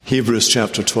Hebrews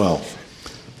chapter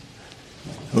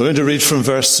 12. We're going to read from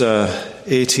verse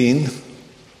 18.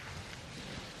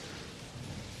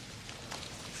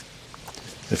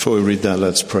 Before we read that,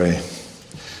 let's pray.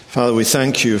 Father, we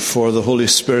thank you for the Holy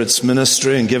Spirit's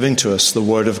ministry in giving to us the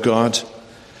Word of God,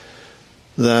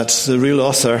 that the real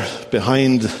author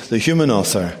behind the human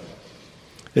author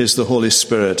is the Holy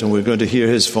Spirit, and we're going to hear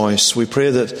his voice. We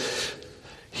pray that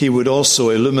he would also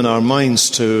illumine our minds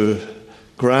to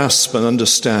grasp and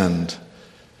understand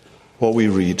what we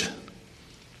read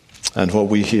and what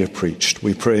we hear preached.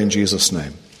 We pray in Jesus'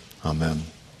 name. Amen.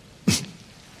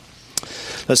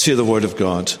 Let's hear the word of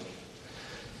God.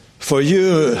 For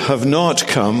you have not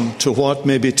come to what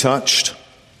may be touched,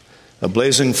 a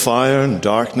blazing fire and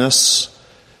darkness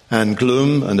and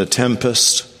gloom and a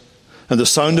tempest, and the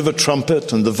sound of a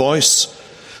trumpet and the voice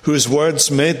whose words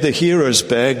made the hearers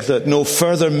beg that no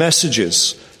further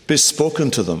messages be spoken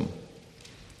to them.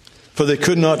 For they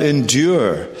could not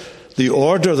endure the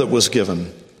order that was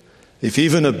given. If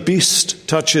even a beast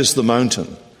touches the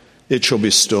mountain, it shall be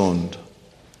stoned.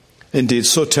 Indeed,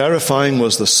 so terrifying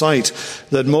was the sight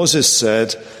that Moses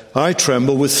said, I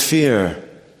tremble with fear.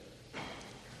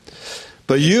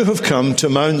 But you have come to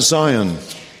Mount Zion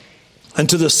and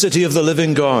to the city of the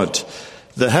living God,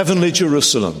 the heavenly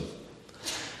Jerusalem,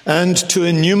 and to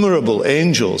innumerable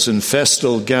angels in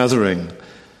festal gathering,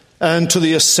 and to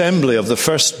the assembly of the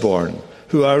firstborn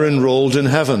who are enrolled in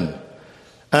heaven,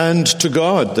 and to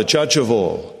God, the judge of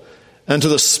all, and to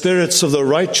the spirits of the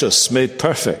righteous made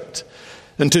perfect,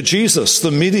 and to Jesus,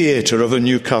 the mediator of a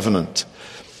new covenant,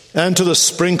 and to the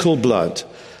sprinkled blood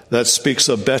that speaks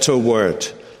a better word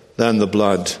than the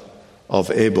blood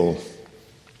of Abel.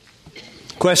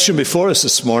 The question before us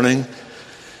this morning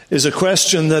is a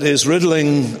question that is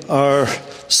riddling our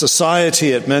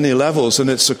society at many levels, and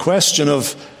it's a question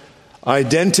of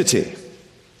identity.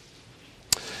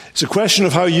 It's a question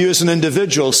of how you as an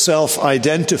individual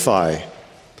self-identify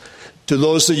to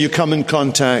those that you come in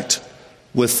contact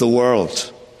with the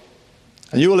world.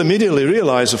 And you will immediately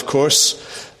realize, of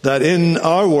course, that in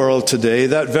our world today,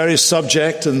 that very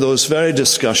subject and those very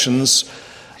discussions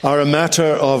are a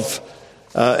matter of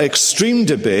extreme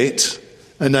debate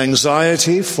and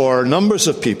anxiety for numbers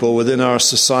of people within our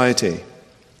society.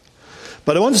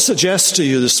 But I want to suggest to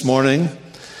you this morning,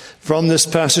 from this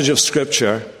passage of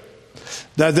Scripture,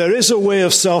 that there is a way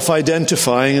of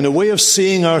self-identifying and a way of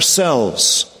seeing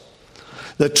ourselves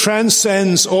that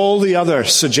transcends all the other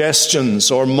suggestions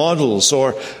or models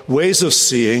or ways of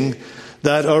seeing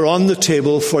that are on the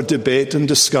table for debate and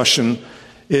discussion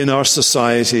in our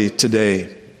society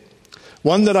today.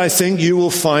 One that I think you will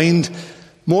find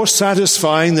more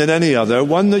satisfying than any other,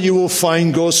 one that you will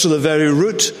find goes to the very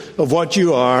root of what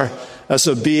you are as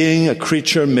a being, a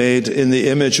creature made in the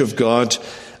image of God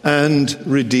and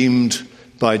redeemed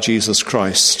by Jesus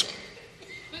Christ.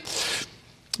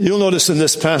 You'll notice in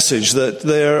this passage that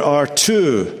there are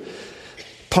two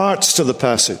parts to the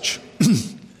passage.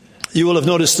 You will have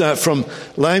noticed that from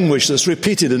language that's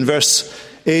repeated in verse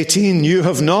 18, you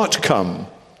have not come.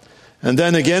 And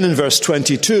then again in verse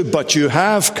 22, but you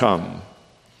have come.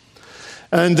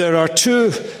 And there are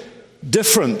two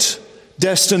different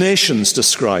destinations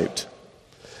described.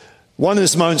 One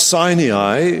is Mount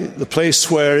Sinai, the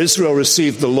place where Israel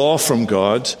received the law from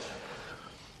God.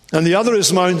 And the other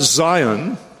is Mount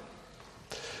Zion,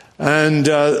 and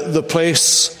the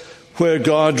place where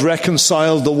God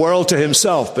reconciled the world to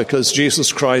himself because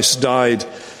Jesus Christ died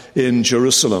in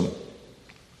Jerusalem.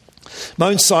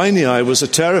 Mount Sinai was a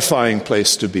terrifying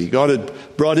place to be. God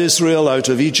had brought Israel out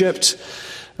of Egypt.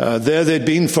 There they'd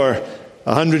been for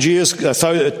 400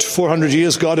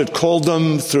 years. God had called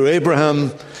them through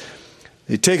Abraham.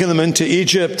 He'd taken them into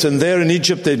Egypt, and there in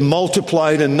Egypt they'd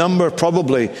multiplied in number,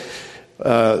 probably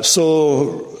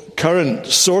so current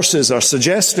sources are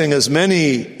suggesting as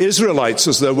many Israelites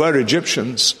as there were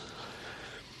Egyptians.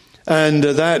 And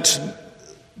that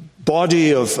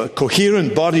a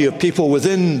coherent body of people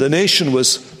within the nation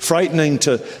was frightening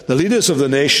to the leaders of the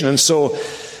nation, and so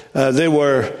they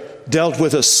were dealt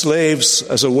with as slaves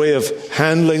as a way of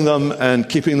handling them and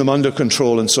keeping them under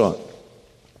control and so on.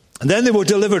 And then they were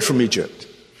delivered from Egypt.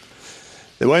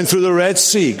 They went through the Red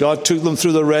Sea. God took them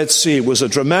through the Red Sea. It was a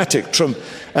dramatic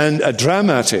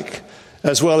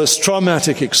as well as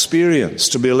traumatic experience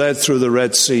to be led through the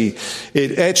Red Sea.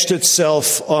 It etched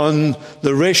itself on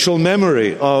the racial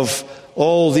memory of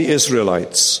all the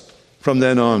Israelites from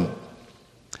then on.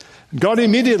 God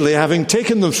immediately, having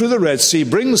taken them through the Red Sea,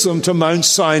 brings them to Mount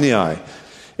Sinai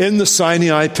in the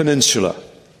Sinai Peninsula.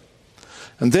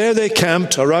 And there they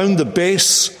camped around the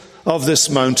base of this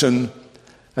mountain.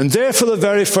 And there, for the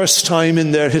very first time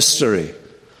in their history,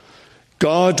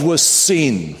 God was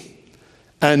seen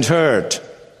and heard.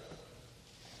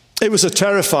 It was a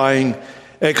terrifying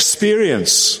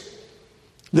experience.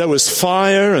 There was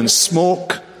fire and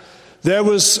smoke. There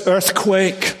was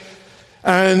earthquake.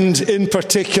 And in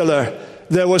particular,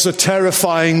 there was a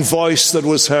terrifying voice that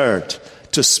was heard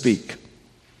to speak.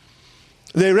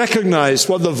 They recognized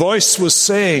what the voice was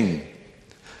saying.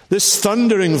 This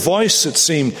thundering voice, it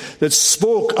seemed, that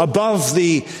spoke above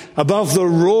the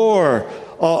roar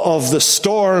of the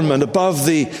storm and above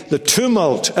the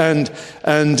tumult and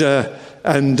the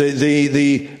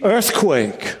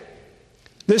earthquake.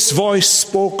 This voice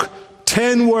spoke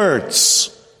 10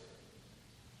 words.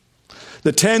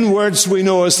 The 10 words we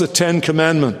know as the 10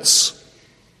 Commandments.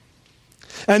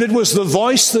 And it was the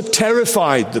voice that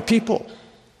terrified the people.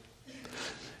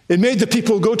 It made the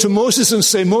people go to Moses and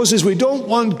say, Moses, we don't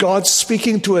want God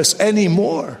speaking to us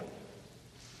anymore.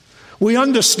 We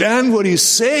understand what he's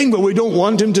saying, but we don't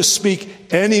want him to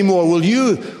speak anymore. Will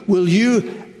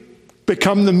you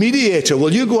become the mediator?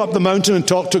 Will you go up the mountain and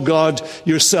talk to God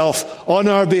yourself on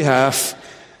our behalf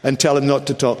and tell him not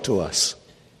to talk to us?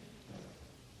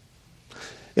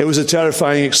 It was a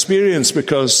terrifying experience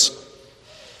because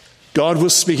God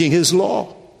was speaking his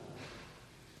law.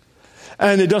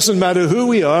 And it doesn't matter who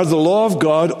we are, the law of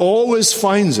God always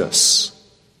finds us.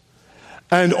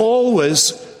 And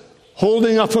always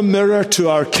holding up a mirror to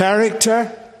our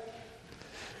character,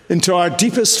 into our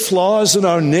deepest flaws in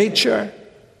our nature.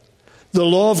 The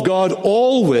law of God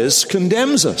always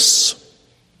condemns us.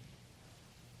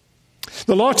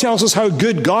 The law tells us how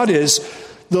good God is.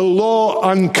 The law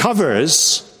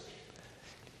uncovers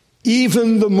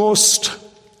even the most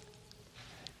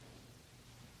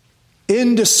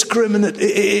indiscriminate,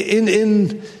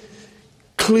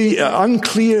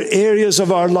 unclear areas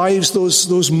of our lives,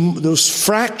 those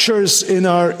fractures in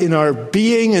our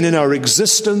being and in our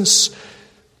existence,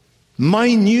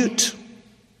 minute.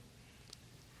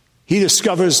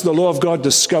 The law of God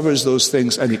discovers those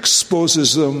things and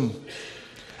exposes them,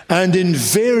 and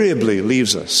invariably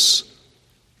leaves us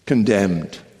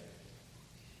condemned.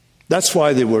 That's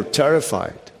why they were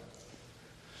terrified.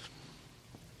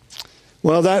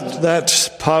 Well,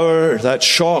 that power, that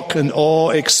shock and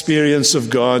awe experience of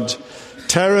God,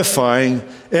 terrifying,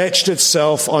 etched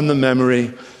itself on the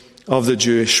memory of the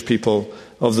Jewish people,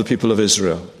 of the people of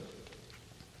Israel.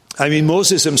 I mean,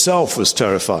 Moses himself was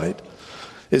terrified.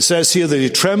 It says here that he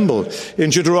trembled.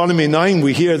 In Deuteronomy 9,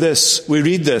 we read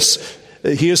this.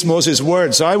 Here's Moses'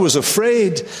 words. I was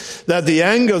afraid that the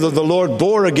anger that the Lord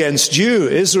bore against you,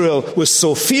 Israel, was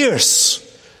so fierce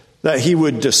that he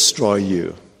would destroy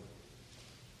you.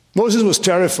 Moses was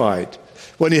terrified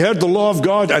when he heard the law of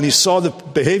God and he saw the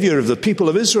behavior of the people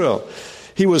of Israel.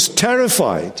 He was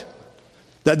terrified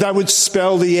that would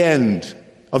spell the end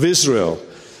of Israel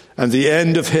and the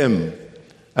end of him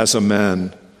as a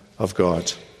man of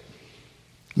God.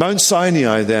 Mount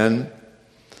Sinai, then,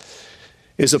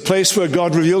 is a place where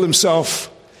God revealed himself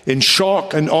in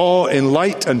shock and awe, in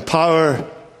light and power.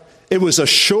 It was a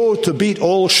show to beat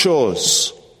all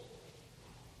shows.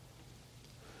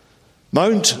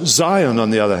 Mount Zion, on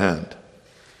the other hand,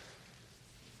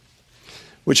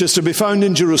 which is to be found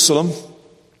in Jerusalem,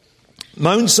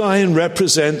 Mount Zion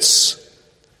represents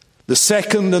the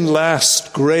second and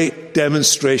last great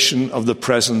demonstration of the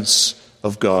presence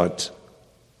of God.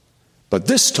 But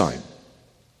this time,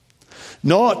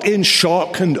 not in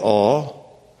shock and awe,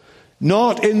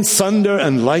 not in thunder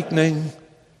and lightning,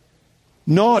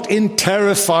 not in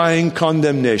terrifying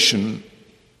condemnation,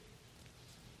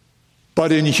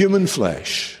 but in human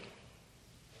flesh.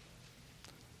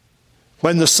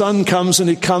 When the Son comes, and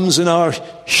he comes in our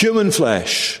human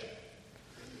flesh,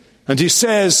 and he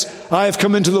says, I have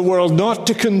come into the world not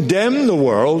to condemn the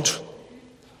world,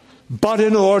 but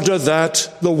in order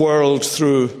that the world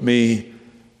through me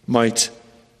might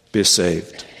be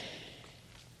saved.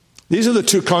 These are the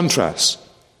two contrasts.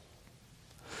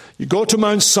 You go to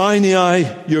Mount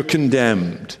Sinai, you're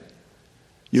condemned.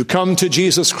 You come to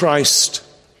Jesus Christ,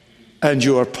 and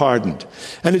you are pardoned.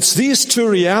 And it's these two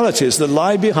realities that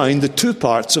lie behind the two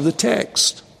parts of the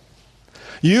text.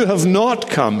 You have not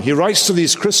come, he writes to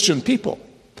these Christian people,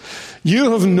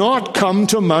 you have not come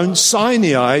to Mount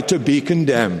Sinai to be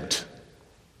condemned.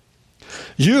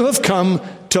 You have come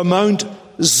to Mount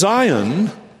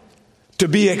Zion to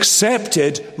be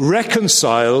accepted,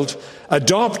 reconciled,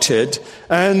 adopted,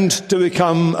 and to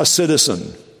become a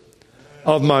citizen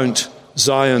of Mount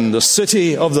Zion, the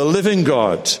city of the living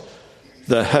God,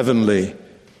 the heavenly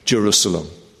Jerusalem.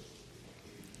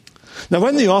 Now,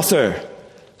 when the author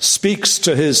speaks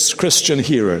to his Christian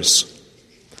hearers,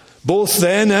 both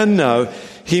then and now,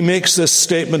 he makes this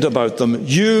statement about them.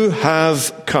 You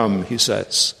have come, he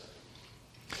says.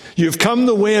 You've come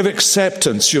the way of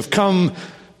acceptance. You've come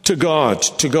to God,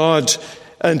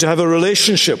 and to have a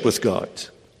relationship with God.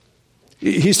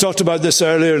 He's talked about this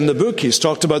earlier in the book. He's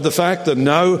talked about the fact that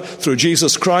now, through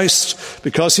Jesus Christ,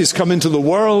 because he's come into the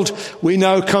world, we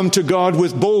now come to God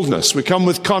with boldness. We come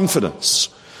with confidence.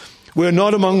 We're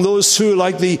not among those who,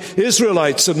 like the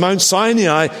Israelites at Mount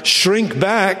Sinai, shrink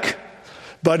back,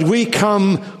 but we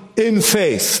come in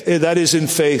faith. That is, in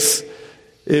faith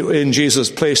in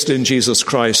Jesus, placed in Jesus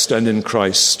Christ and in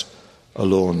Christ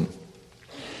alone.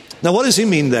 Now, what does he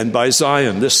mean then by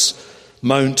Zion, this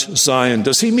Mount Zion?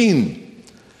 Does he mean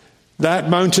that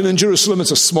mountain in Jerusalem?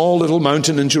 It's a small little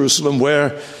mountain in Jerusalem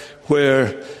where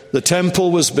the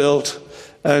temple was built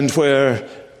and where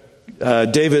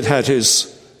David had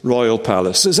his royal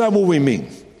palace. Is that what we mean?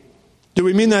 Do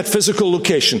we mean that physical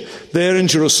location there in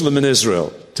Jerusalem in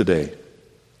Israel today?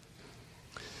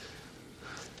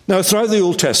 Now, throughout the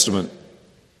Old Testament,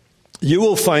 you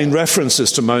will find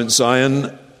references to Mount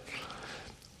Zion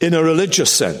in a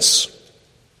religious sense.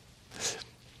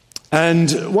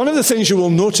 And one of the things you will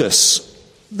notice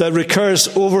that recurs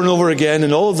over and over again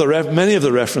in many of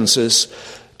the references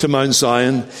to Mount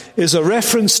Zion is a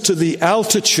reference to the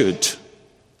altitude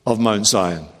of Mount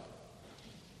Zion.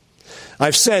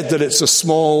 I've said that it's a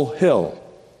small hill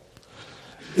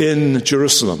in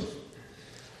Jerusalem.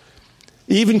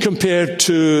 Even compared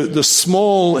to the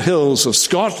small hills of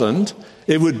Scotland,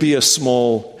 it would be a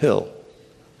small hill.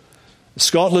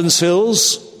 Scotland's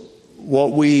hills,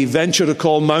 what we venture to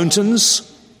call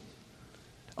mountains,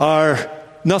 are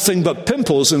nothing but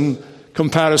pimples in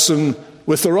comparison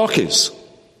with the Rockies.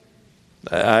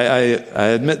 I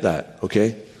admit that,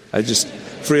 okay? I just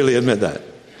freely admit that.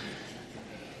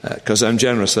 Because I'm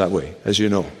generous that way, as you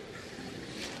know.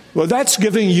 Well, that's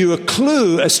giving you a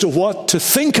clue as to what to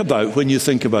think about when you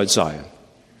think about Zion.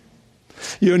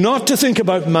 You're not to think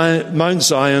about Mount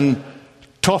Zion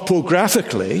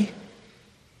topographically,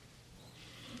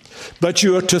 but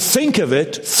you are to think of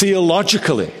it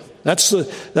theologically. That's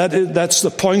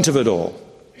the point of it all.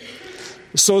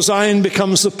 So Zion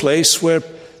becomes the place where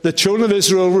the children of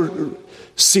Israel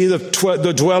see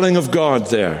the dwelling of God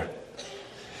there.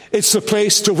 It's the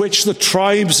place to which the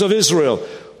tribes of Israel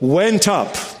went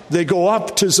up. They go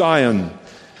up to Zion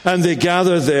and they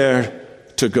gather there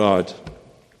to God.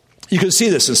 You can see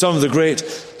this in some of the great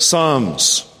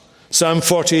Psalms. Psalm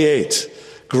 48.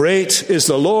 Great is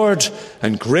the Lord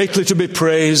and greatly to be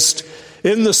praised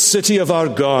in the city of our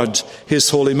God, his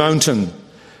holy mountain.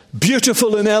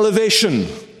 Beautiful in elevation,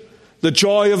 the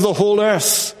joy of the whole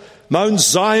earth. Mount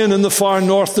Zion in the far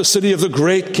north, the city of the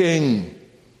great King.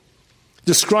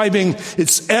 Describing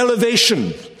its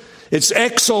elevation, its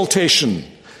exaltation,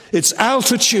 its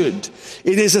altitude.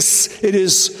 It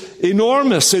is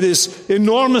enormous. It is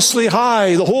enormously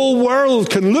high. The whole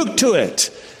world can look to it,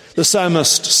 the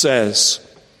psalmist says.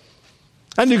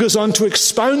 And he goes on to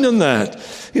expound on that.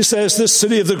 He says, this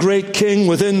city of the great King,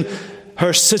 within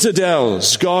her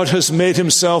citadels, God has made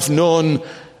himself known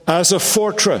as a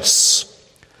fortress,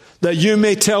 that you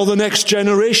may tell the next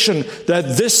generation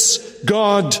that this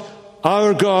God,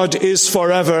 our God, is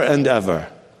forever and ever.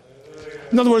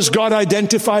 In other words, God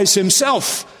identifies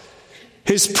himself,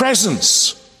 his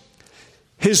presence,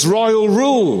 his royal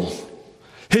rule,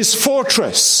 his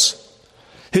fortress,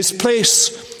 his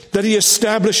place that he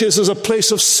establishes as a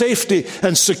place of safety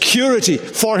and security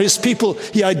for his people.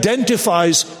 He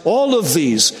identifies all of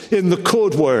these in the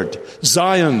code word,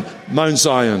 Zion, Mount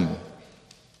Zion.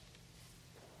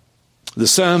 The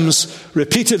Psalms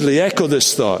repeatedly echo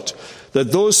this thought,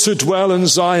 that those who dwell in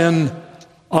Zion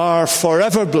are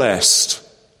forever blessed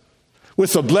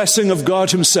with the blessing of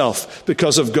God himself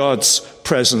because of God's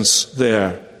presence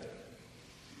there.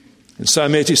 In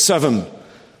Psalm 87,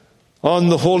 on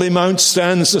the holy mount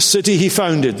stands the city he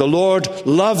founded. The Lord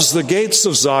loves the gates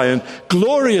of Zion.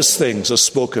 Glorious things are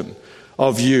spoken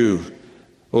of you,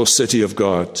 O city of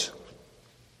God.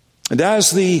 And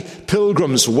as the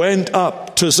pilgrims went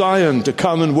up to Zion to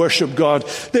come and worship God,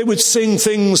 they would sing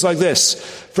things like this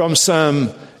from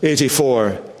Psalm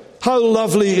 84. How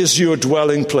lovely is your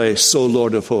dwelling place, O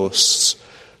Lord of hosts.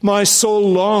 My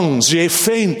soul longs, yea,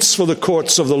 faints for the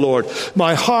courts of the Lord.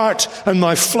 My heart and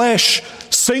my flesh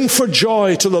sing for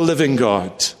joy to the living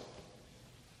God.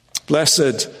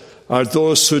 Blessed are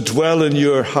those who dwell in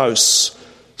your house,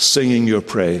 singing your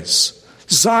praise.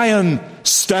 Zion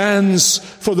stands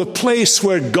for the place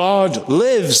where God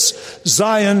lives.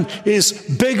 Zion is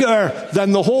bigger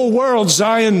than the whole world.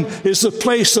 Zion is the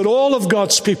place that all of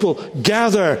God's people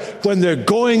gather when they're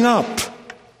going up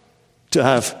to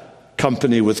have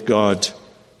company with God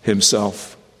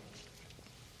himself.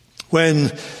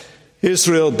 When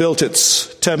Israel built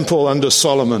its temple under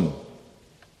Solomon,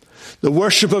 the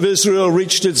worship of Israel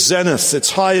reached its zenith,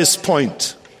 its highest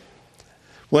point,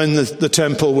 when the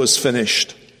temple was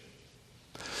finished.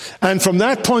 And from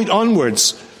that point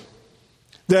onwards,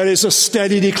 there is a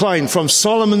steady decline. From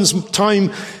Solomon's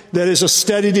time, there is a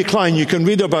steady decline. You can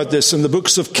read about this in the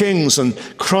books of Kings and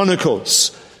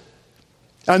Chronicles.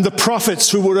 And the prophets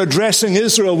who were addressing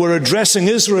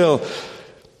Israel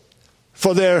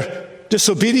for their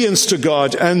disobedience to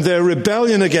God and their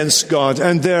rebellion against God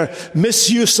and their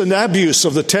misuse and abuse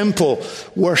of the temple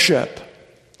worship,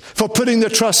 for putting their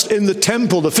trust in the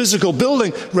temple, the physical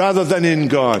building, rather than in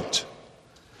God,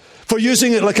 for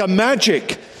using it like a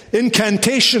magic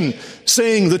incantation,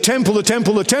 saying the temple, the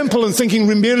temple, the temple, and thinking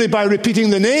merely by repeating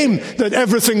the name that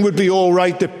everything would be all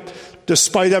right,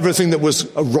 despite everything that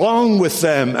was wrong with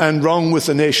them and wrong with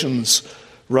the nations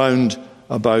round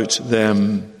about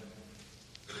them.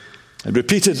 And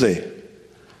repeatedly,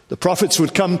 the prophets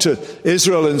would come to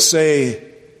Israel and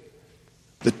say,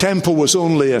 the temple was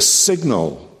only a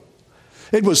signal.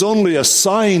 It was only a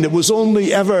sign. It was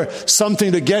only ever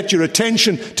something to get your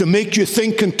attention, to make you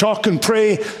think and talk and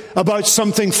pray about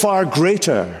something far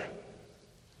greater.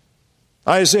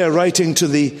 Isaiah, writing to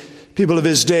the people of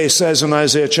his day, says in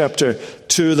Isaiah chapter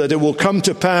 2 that it will come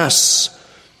to pass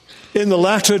in the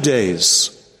latter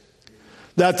days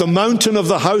that the mountain of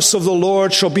the house of the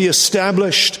Lord shall be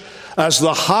established as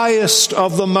the highest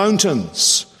of the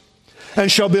mountains,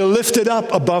 and shall be lifted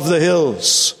up above the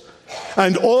hills.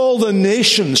 And all the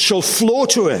nations shall flow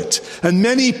to it, and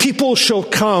many people shall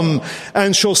come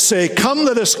and shall say, come,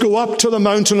 let us go up to the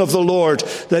mountain of the Lord,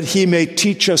 that he may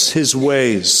teach us his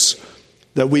ways,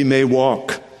 that we may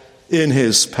walk in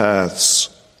his paths.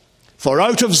 For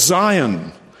out of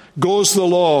Zion goes the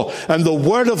law and the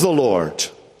word of the Lord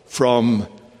from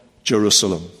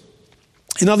Jerusalem.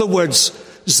 In other words,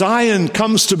 Zion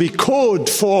comes to be code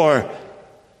for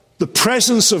the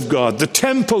presence of God, the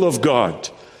temple of God,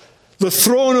 the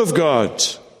throne of God,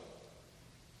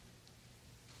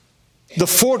 the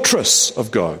fortress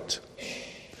of God.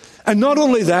 And not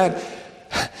only that,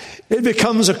 it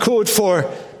becomes a code for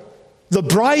the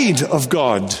bride of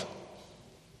God.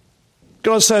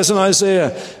 God says in Isaiah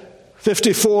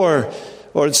 54,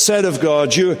 or it said of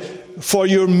God, for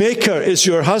your Maker is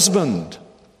your husband.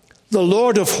 The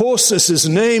Lord of hosts is his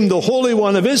name. The Holy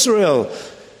One of Israel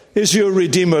is your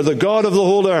Redeemer. The God of the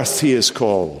whole earth he is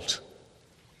called.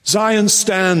 Zion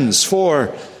stands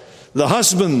for the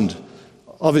husband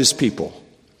of his people,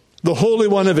 the Holy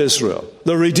One of Israel,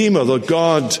 the Redeemer, the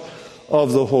God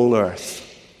of the whole earth.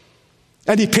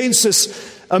 And he paints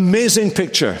this amazing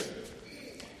picture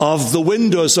of the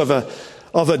windows of a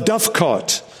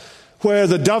dovecot, where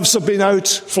the doves have been out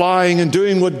flying and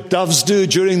doing what doves do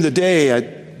during the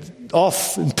day,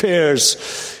 off in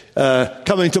pairs,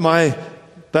 coming to my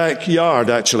backyard,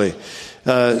 actually,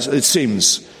 it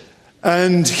seems.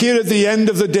 And here at the end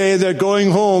of the day, they're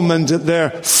going home and they're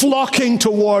flocking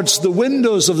towards the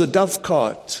windows of the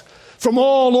dovecot from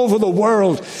all over the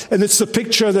world. And it's the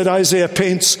picture that Isaiah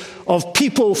paints of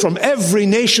people from every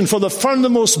nation, from the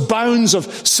furthermost bounds of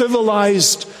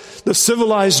the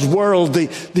civilized world,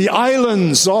 the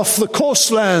islands off the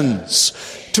coastlands,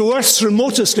 to earth's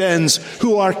remotest ends,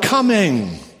 who are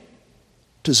coming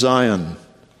to Zion.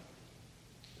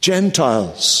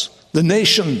 Gentiles, the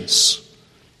nations,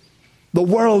 the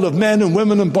world of men and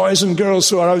women and boys and girls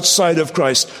who are outside of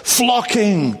Christ,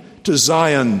 flocking to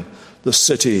Zion, the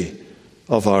city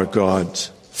of our God,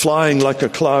 flying like a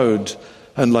cloud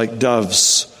and like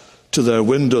doves to their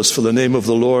windows for the name of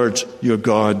the Lord your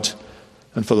God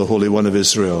and for the Holy One of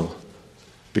Israel,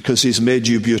 because he's made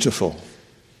you beautiful.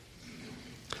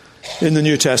 In the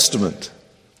New Testament,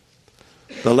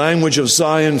 the language of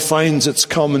Zion finds its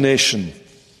culmination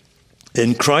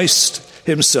in Christ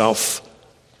himself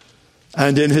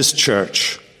and in his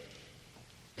church.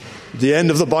 At the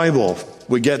end of the Bible,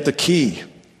 we get the key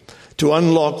to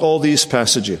unlock all these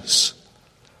passages.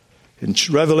 In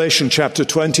Revelation chapter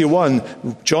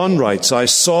 21, John writes, I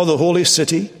saw the holy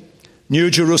city, New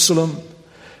Jerusalem,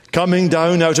 coming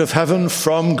down out of heaven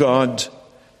from God,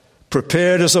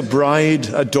 prepared as a bride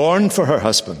adorned for her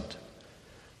husband.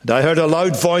 And I heard a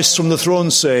loud voice from the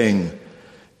throne saying,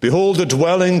 behold, the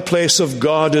dwelling place of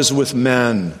God is with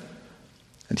man,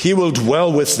 and he will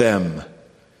dwell with them,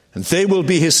 and they will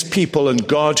be his people, and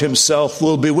God himself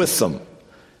will be with them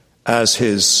as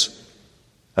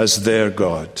their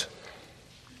God.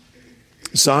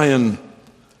 Zion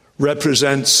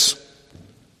represents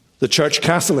the Church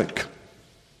Catholic.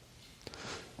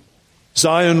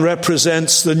 Zion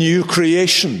represents the new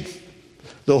creation,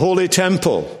 the holy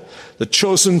temple, the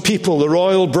chosen people, the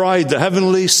royal bride, the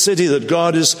heavenly city that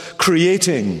God is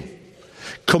creating,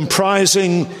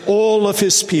 comprising all of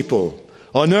his people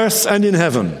on earth and in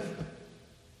heaven.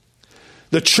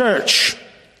 The church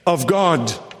of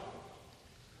God,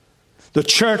 the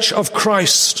church of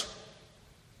Christ,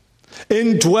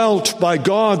 indwelt by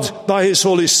God, by his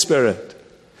Holy Spirit,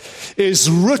 is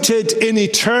rooted in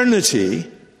eternity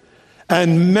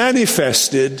and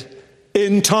manifested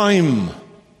in time.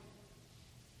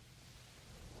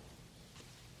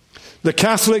 The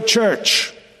Catholic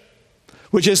Church,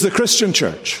 which is the Christian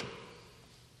church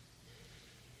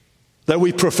that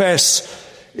we profess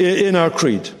in our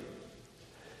creed,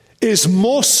 is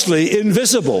mostly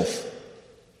invisible.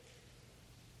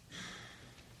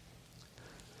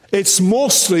 It's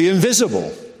mostly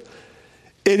invisible.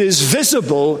 It is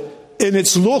visible in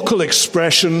its local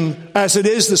expression, as it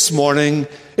is this morning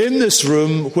in this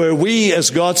room where we as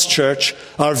God's church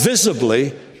are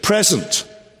visibly present.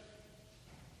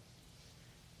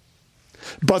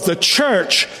 But the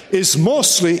church is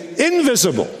mostly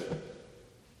invisible.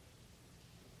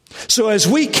 So as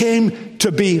we came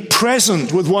to be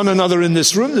present with one another in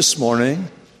this room this morning,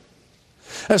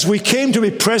 as we came to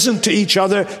be present to each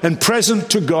other and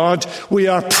present to God, we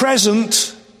are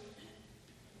present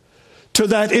to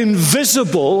that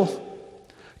invisible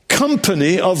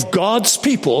company of God's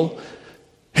people,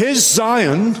 his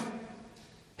Zion,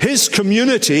 his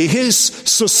community, his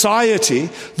society,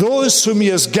 those whom he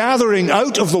is gathering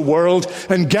out of the world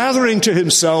and gathering to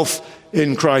himself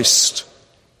in Christ.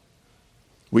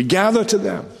 We gather to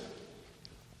them.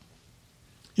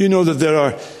 You know that there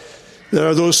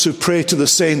are those who pray to the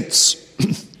saints.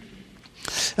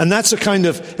 And that's a kind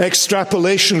of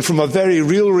extrapolation from a very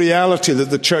real reality that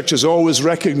the church has always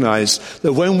recognized,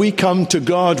 that when we come to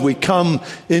God, we come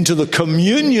into the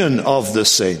communion of the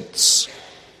saints.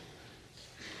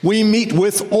 We meet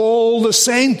with all the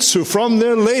saints who from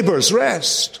their labors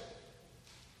rest.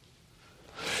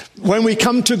 When we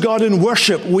come to God in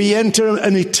worship, we enter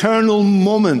an eternal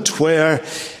moment where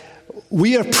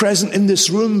we are present in this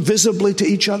room visibly to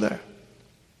each other.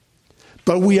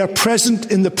 But we are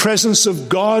present in the presence of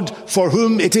God, for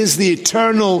whom it is the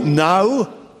eternal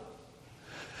now.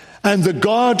 And the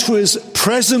God who is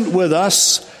present with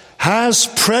us has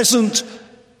present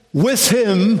with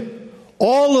him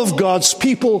all of God's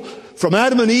people, from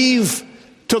Adam and Eve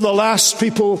to the last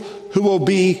people who will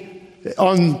be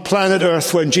on planet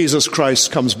Earth when Jesus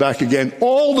Christ comes back again.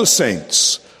 All the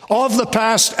saints of the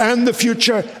past and the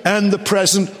future and the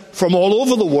present from all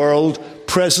over the world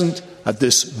present at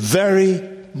this very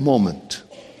moment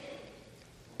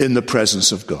in the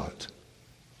presence of God.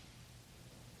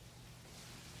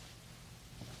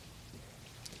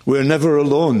 We're never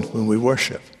alone when we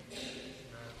worship.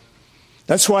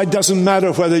 That's why it doesn't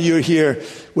matter whether you're here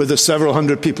with the several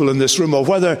hundred people in this room or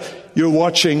whether you're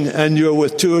watching and you're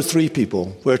with 2 or 3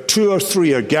 people. Where 2 or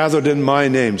 3 are gathered in my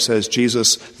name, says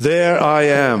Jesus, there I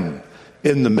am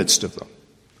in the midst of them.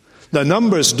 The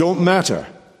numbers don't matter,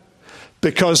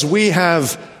 because we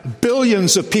have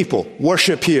billions of people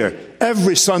worship here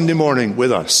every Sunday morning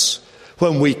with us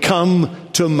when we come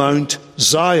to Mount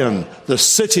Zion, the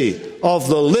city of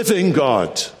the living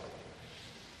God,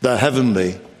 the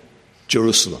heavenly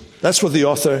Jerusalem. That's what the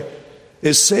author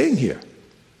is saying here.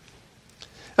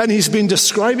 And he's been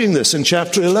describing this in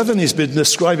chapter 11. He's been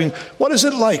describing what is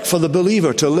it like for the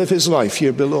believer to live his life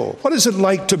here below. What is it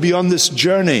like to be on this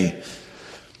journey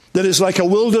that is like a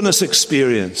wilderness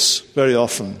experience very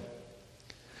often.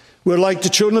 We're like the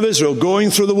children of Israel going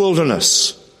through the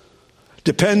wilderness,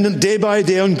 dependent day by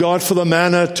day on God for the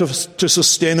manna to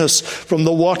sustain us, from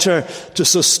the water to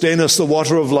sustain us, the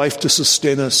water of life to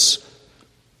sustain us.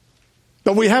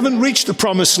 But we haven't reached the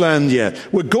promised land yet.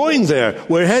 We're going there,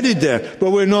 we're headed there,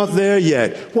 but we're not there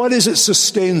yet. What is it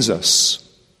sustains us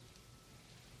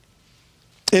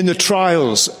in the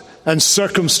trials and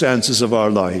circumstances of our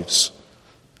lives?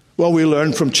 Well, we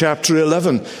learn from chapter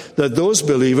 11 that those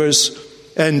believers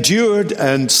endured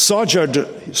and sojourned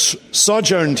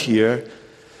here,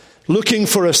 looking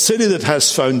for a city that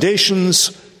has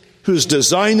foundations, whose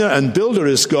designer and builder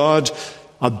is God,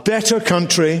 a better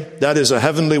country, that is a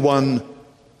heavenly one,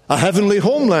 a heavenly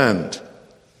homeland,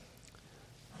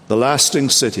 the lasting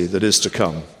city that is to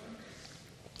come.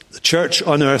 The church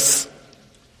on earth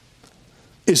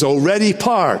is already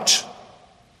part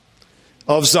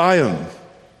of Zion,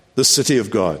 the city of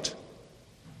God.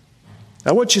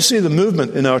 Now, what you see the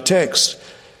movement in our text,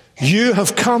 you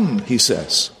have come, he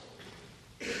says.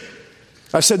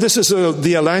 I said this is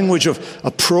the language of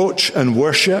approach and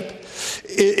worship.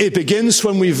 It begins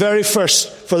when we for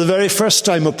the very first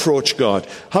time approach God.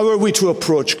 How are we to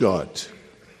approach God?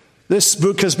 This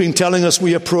book has been telling us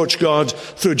we approach God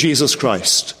through Jesus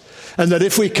Christ. And that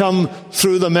if we come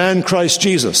through the man Christ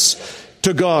Jesus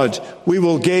to God, we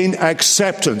will gain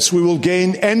acceptance. We will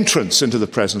gain entrance into the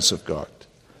presence of God.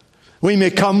 We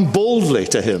may come boldly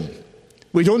to him.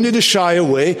 We don't need to shy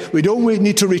away. We don't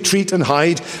need to retreat and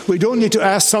hide. We don't need to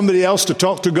ask somebody else to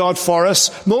talk to God for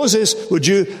us. Moses, would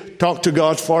you talk to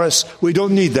God for us? We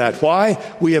don't need that. Why?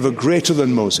 We have a greater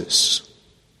than Moses.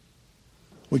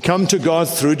 We come to God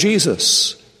through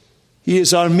Jesus. He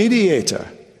is our mediator.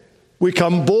 We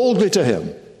come boldly to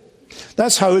him.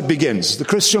 That's how it begins. The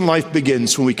Christian life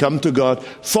begins when we come to God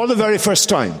for the very first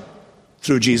time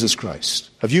through Jesus Christ.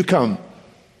 Have you come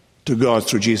to God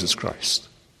through Jesus Christ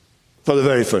for the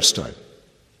very first time?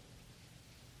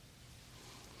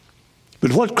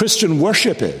 But what Christian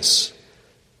worship is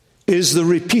the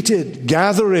repeated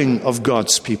gathering of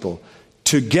God's people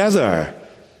together,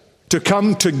 to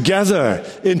come together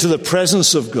into the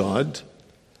presence of God,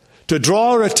 to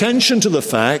draw our attention to the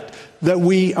fact that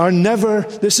we are never,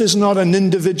 this is not an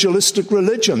individualistic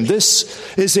religion.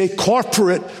 This is a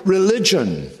corporate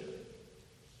religion.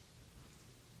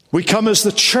 We come as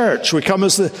the church, we come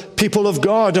as the people of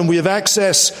God, and we have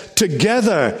access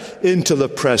together into the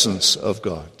presence of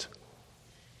God.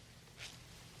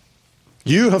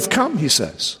 You have come, he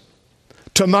says,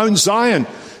 to Mount Zion,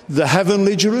 the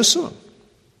heavenly Jerusalem.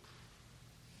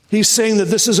 He's saying that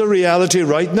this is a reality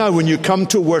right now. When you come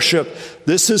to worship,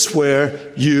 this is where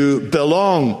you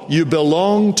belong. You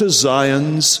belong to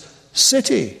Zion's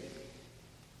city.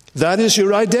 That is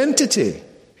your identity.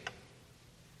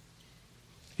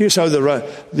 Here's how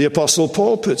the Apostle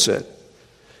Paul puts it.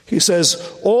 He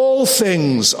says, all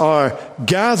things are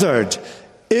gathered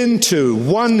into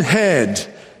one head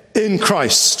in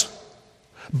Christ.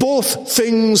 Both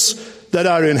things that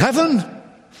are in heaven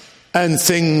and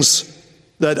things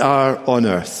that are on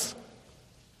earth.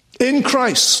 In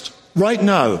Christ, right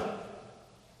now,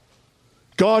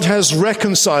 God has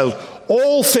reconciled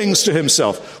all things to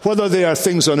himself, whether they are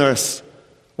things on earth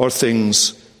or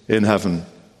things in heaven.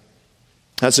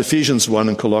 That's Ephesians 1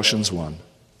 and Colossians 1.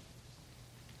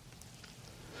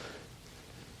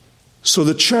 So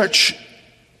the church,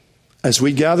 as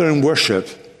we gather and worship,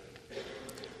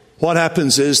 what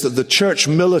happens is that the church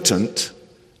militant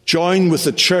join with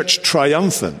the church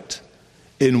triumphant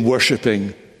in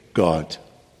worshiping God.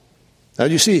 Now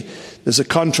you see, there's a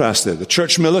contrast there. The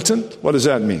church militant, what does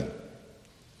that mean?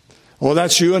 Well,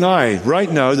 that's you and I. Right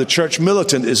now, the church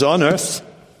militant is on earth.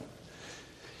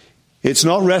 It's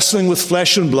not wrestling with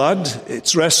flesh and blood.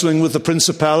 It's wrestling with the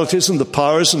principalities and the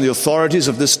powers and the authorities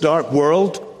of this dark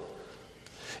world.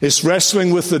 It's wrestling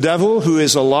with the devil, who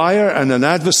is a liar and an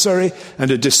adversary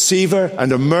and a deceiver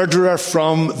and a murderer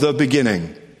from the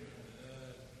beginning.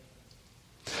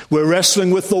 We're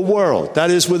wrestling with the world,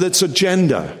 that is, with its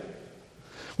agenda,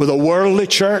 with a worldly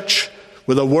church,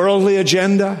 with a worldly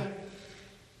agenda,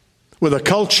 with a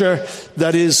culture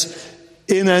that is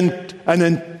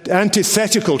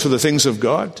antithetical to the things of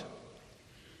God.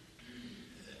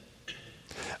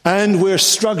 And we're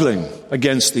struggling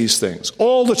against these things.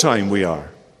 All the time we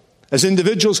are. As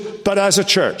individuals, but as a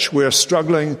church, we're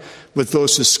struggling with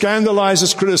those who scandalize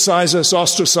us, criticize us,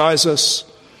 ostracize us.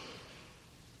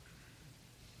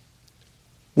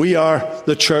 We are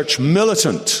the church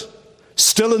militant,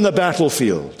 still in the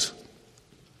battlefield.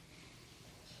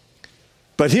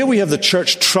 But here we have the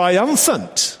church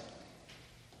triumphant.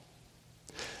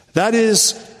 That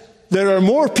is, there are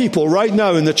more people right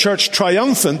now in the church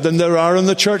triumphant than there are in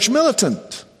the church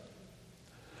militant.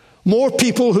 More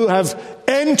people who have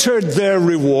entered their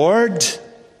reward.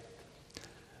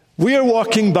 We are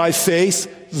walking by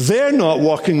faith. They're not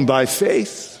walking by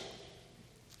faith.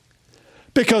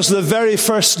 Because the very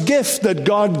first gift that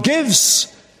God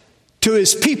gives to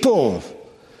his people,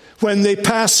 when they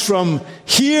pass from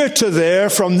here to there,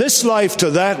 from this life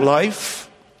to that life,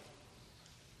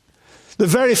 the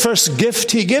very first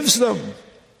gift he gives them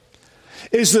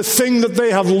is the thing that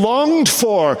they have longed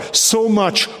for so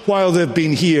much while they've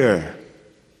been here.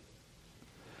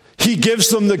 He gives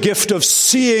them the gift of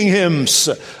seeing him,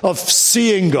 of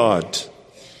seeing God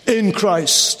in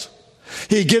Christ.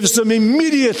 He gives them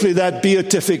immediately that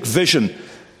beatific vision.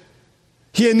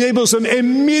 He enables them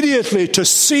immediately to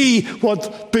see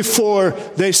what before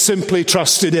they simply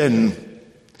trusted in.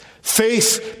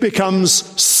 Faith becomes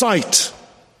sight.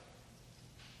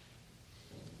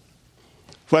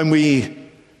 When we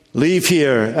leave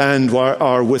here and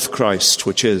are with Christ,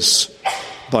 which is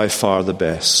by far the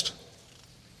best.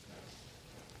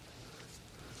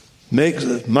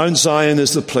 Mount Zion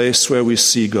is the place where we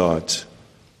see God.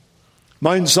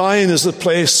 Mount Zion is the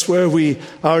place where we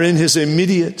are in his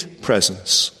immediate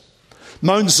presence.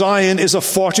 Mount Zion is a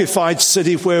fortified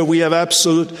city where we have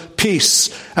absolute peace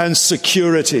and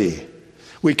security.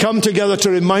 We come together to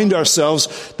remind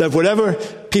ourselves that whatever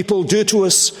people do to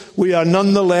us, we are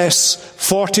nonetheless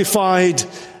fortified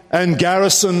and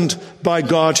garrisoned by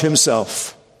God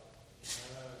himself.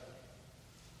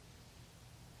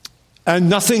 And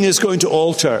nothing is going to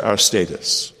alter our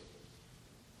status.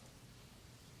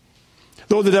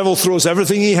 Though the devil throws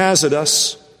everything he has at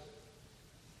us,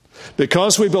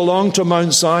 because we belong to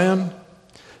Mount Zion,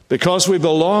 because we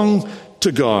belong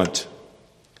to God,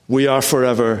 we are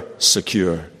forever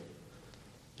secure.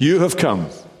 You have come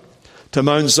to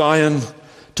Mount Zion,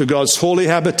 to God's holy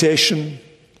habitation,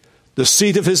 the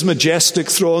seat of his majestic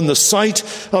throne, the site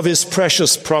of his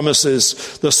precious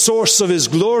promises, the source of his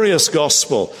glorious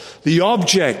gospel, the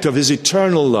object of his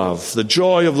eternal love, the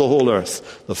joy of the whole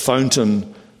earth, the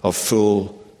fountain of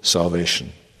full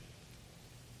salvation.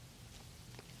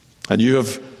 And you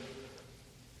have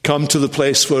come to the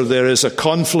place where there is a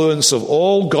confluence of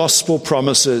all gospel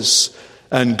promises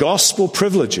and gospel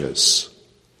privileges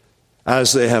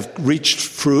as they have reached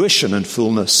fruition and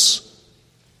fullness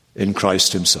in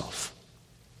Christ himself.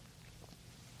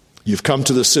 You've come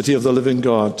to the city of the living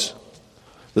God,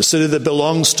 the city that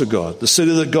belongs to God, the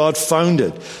city that God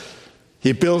founded.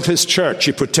 He built his church.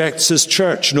 He protects his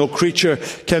church. No creature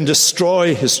can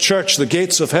destroy his church. The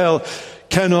gates of hell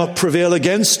cannot prevail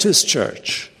against his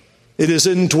church. It is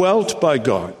indwelt by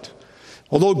God.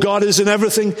 Although God is in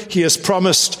everything, he has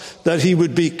promised that he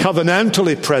would be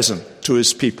covenantally present to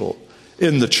his people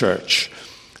in the church.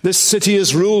 This city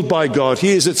is ruled by God.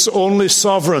 He is its only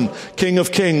sovereign, King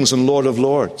of kings and Lord of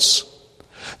lords.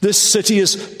 This city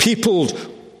is peopled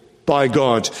by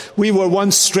God. We were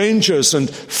once strangers and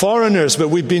foreigners, but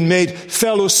we've been made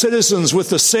fellow citizens with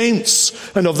the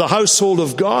saints and of the household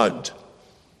of God.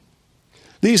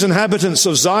 These inhabitants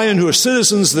of Zion who are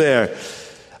citizens there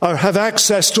have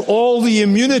access to all the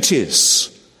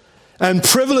immunities and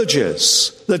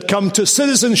privileges that come to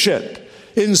citizenship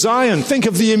in Zion. Think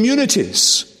of the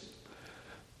immunities.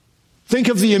 Think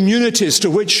of the immunities to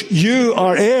which you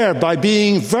are heir by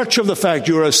being virtue of the fact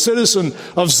you are a citizen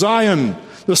of Zion,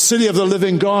 the city of the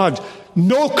living God.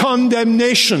 No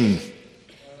condemnation.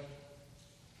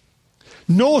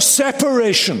 No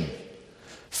separation.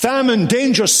 Famine,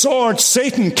 danger, sword,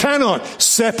 Satan cannot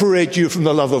separate you from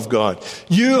the love of God.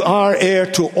 You are heir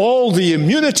to all the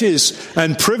immunities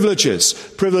and privileges.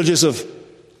 Privileges of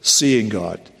seeing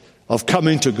God, of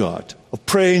coming to God, of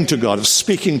praying to God, of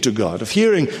speaking to God, of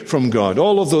hearing from God.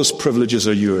 All of those privileges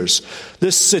are yours.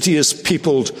 This city is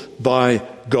peopled by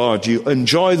God. You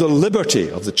enjoy the liberty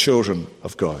of the children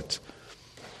of God.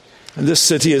 And this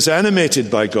city is animated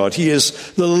by God. He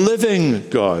is the living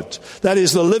God. That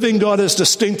is, the living God is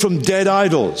distinct from dead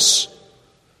idols.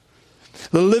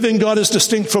 The living God is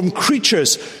distinct from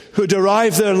creatures who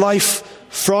derive their life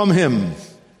from him.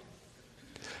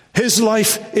 His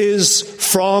life is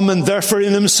from and therefore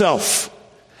in himself.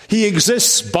 He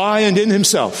exists by and in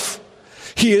himself.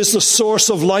 He is the source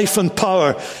of life and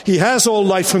power. He has all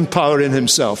life and power in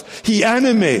himself. He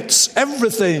animates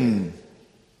everything.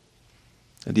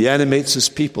 And he animates his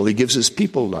people. He gives his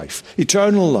people life,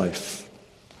 eternal life.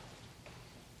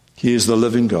 He is the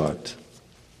living God.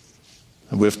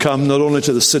 And we've come not only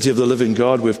to the city of the living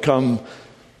God, we've come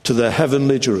to the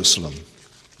heavenly Jerusalem.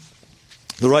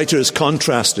 The writer has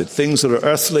contrasted things that are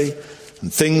earthly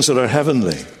and things that are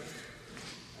heavenly.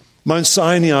 Mount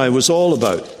Sinai was all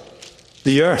about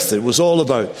the earth. It was all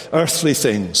about earthly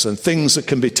things and things that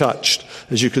can be touched,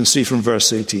 as you can see from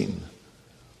verse 18.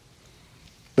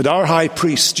 But our high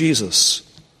priest, Jesus,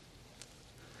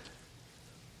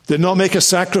 did not make a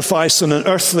sacrifice in an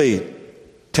earthly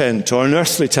tent or an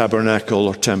earthly tabernacle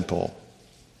or temple.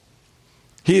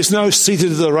 He is now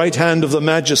seated at the right hand of the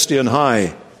Majesty on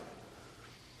high.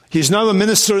 He is now a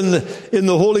minister in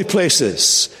the holy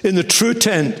places, in the true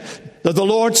tent that the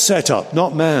Lord set up,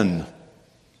 not man.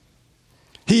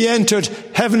 He entered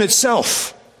heaven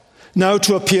itself, now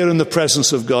to appear in the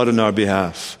presence of God on our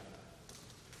behalf.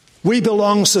 We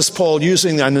belong, says Paul,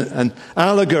 using an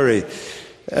allegory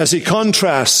as he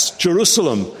contrasts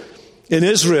Jerusalem in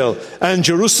Israel and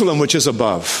Jerusalem which is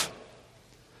above.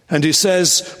 And he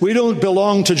says, we don't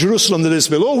belong to Jerusalem that is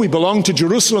below, we belong to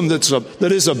Jerusalem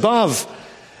that is above.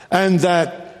 And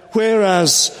that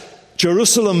whereas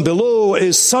Jerusalem below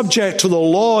is subject to the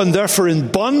law and therefore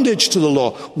in bondage to the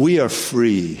law, we are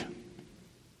free.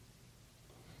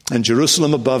 And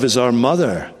Jerusalem above is our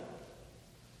mother.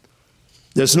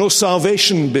 There's no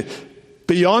salvation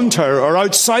beyond her or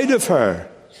outside of her.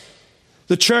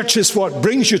 The church is what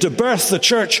brings you to birth. The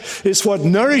church is what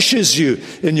nourishes you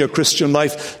in your Christian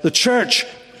life. The church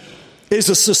is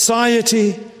a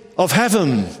society of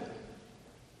heaven.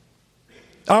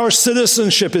 Our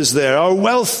citizenship is there. Our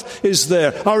wealth is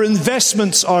there. Our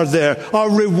investments are there. Our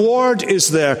reward is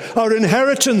there. Our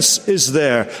inheritance is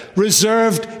there,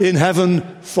 reserved in heaven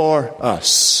for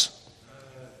us.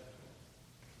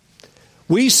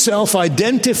 We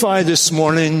self-identify this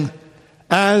morning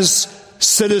as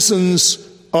citizens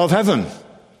of heaven.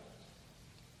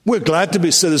 We're glad to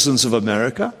be citizens of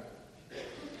America.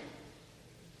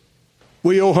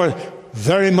 We owe her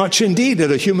very much indeed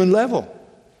at a human level.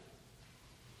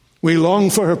 We long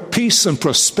for her peace and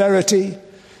prosperity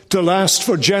to last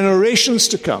for generations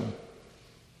to come.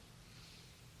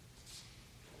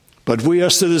 But we are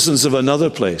citizens of another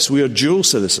place. We are dual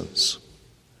citizens.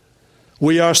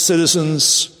 We are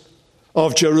citizens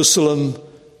of Jerusalem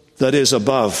that is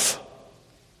above.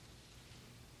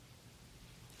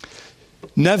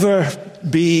 Never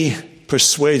be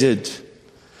persuaded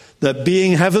that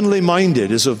being heavenly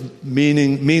minded is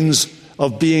means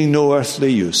of being no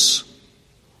earthly use.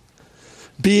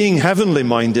 Being heavenly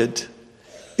minded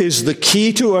is the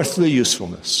key to earthly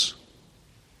usefulness.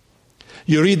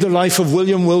 You read the life of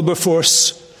William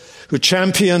Wilberforce, who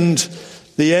championed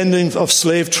the ending of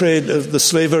slave trade, of the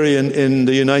slavery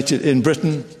in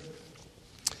Britain,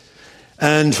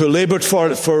 and who labored for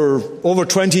it for over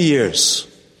 20 years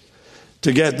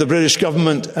to get the British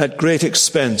government at great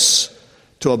expense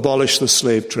to abolish the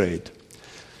slave trade.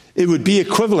 It would be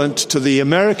equivalent to the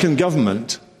American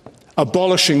government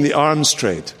abolishing the arms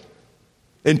trade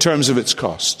in terms of its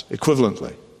cost,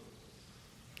 equivalently.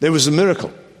 It was a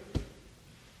miracle.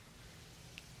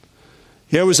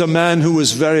 Here was a man who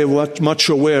was very much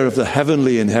aware of the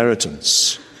heavenly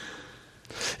inheritance.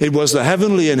 It was the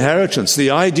heavenly inheritance,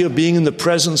 the idea of being in the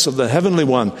presence of the Heavenly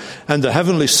One and the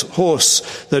heavenly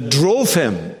hosts, that drove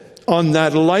him on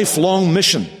that lifelong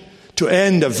mission to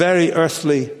end a very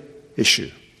earthly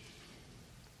issue.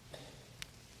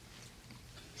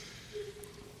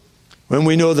 When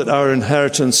we know that our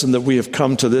inheritance and that we have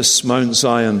come to this Mount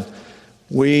Zion,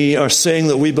 we are saying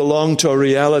that we belong to a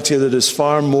reality that is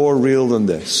far more real than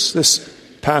this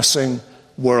passing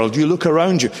world. You look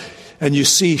around you and you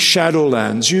see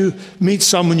shadowlands. You meet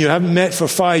someone you haven't met for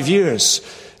 5 years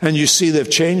and you see they've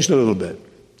changed a little bit.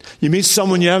 You meet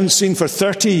someone you haven't seen for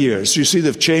 30 years. You see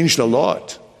they've changed a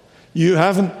lot. You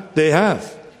haven't, they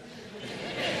have.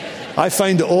 I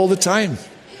find it all the time.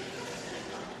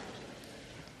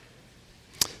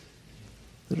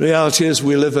 The reality is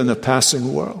we live in a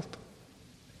passing world.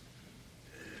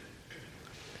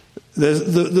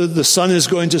 The sun is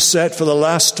going to set for the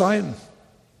last time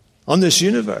on this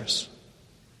universe.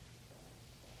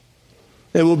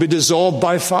 It will be dissolved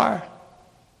by fire,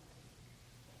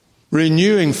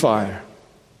 renewing fire.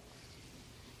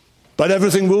 But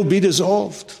everything will be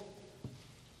dissolved.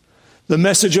 The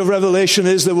message of Revelation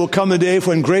is there will come a day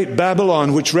when great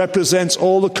Babylon, which represents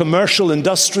all the commercial,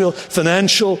 industrial,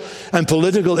 financial, and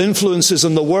political influences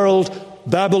in the world,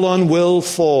 Babylon will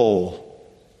fall.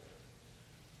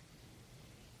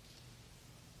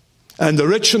 And the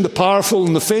rich and the powerful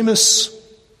and the famous,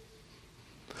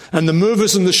 and the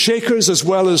movers and the shakers, as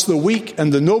well as the weak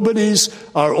and the nobodies,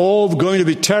 are all going to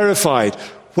be terrified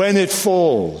when it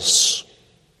falls.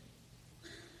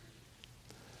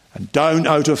 And down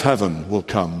out of heaven will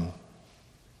come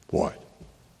what?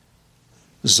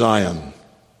 Zion,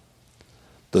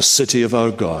 the city of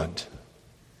our God.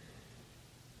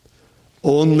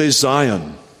 Only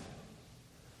Zion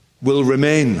will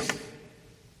remain.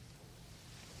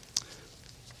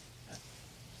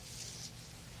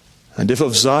 And if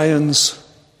of Zion's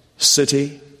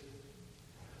city,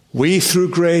 we through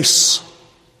grace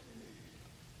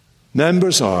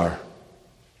members are,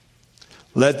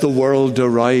 let the world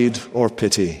deride or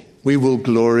pity. We will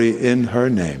glory in her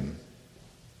name.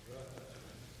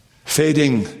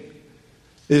 Fading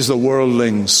is the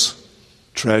worldling's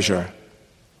treasure,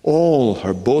 all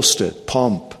her boasted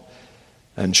pomp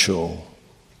and show,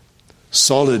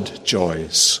 solid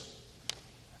joys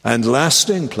and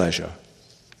lasting pleasure,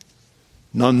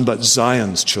 none but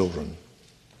Zion's children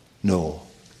know.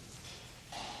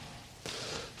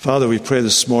 Father, we pray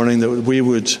this morning that we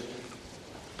would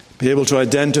be able to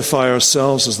identify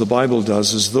ourselves, as the Bible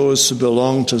does, as those who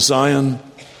belong to Zion,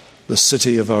 the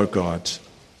city of our God.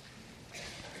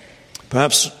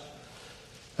 Perhaps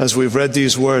as we've read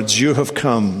these words, you have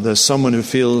come. There's someone who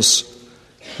feels,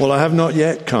 well, I have not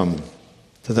yet come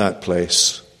to that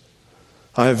place.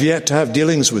 I have yet to have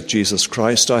dealings with Jesus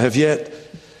Christ. I have yet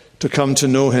to come to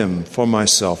know him for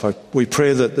myself. We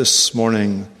pray that this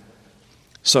morning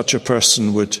such a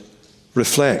person would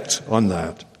reflect on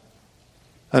that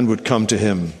and would come to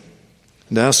him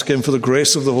and ask him for the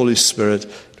grace of the Holy Spirit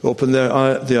to open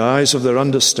the eyes of their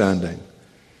understanding,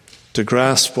 to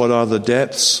grasp what are the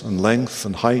depths and length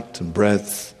and height and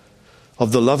breadth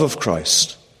of the love of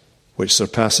Christ, which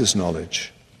surpasses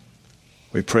knowledge.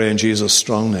 We pray in Jesus'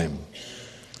 strong name.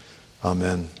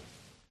 Amen.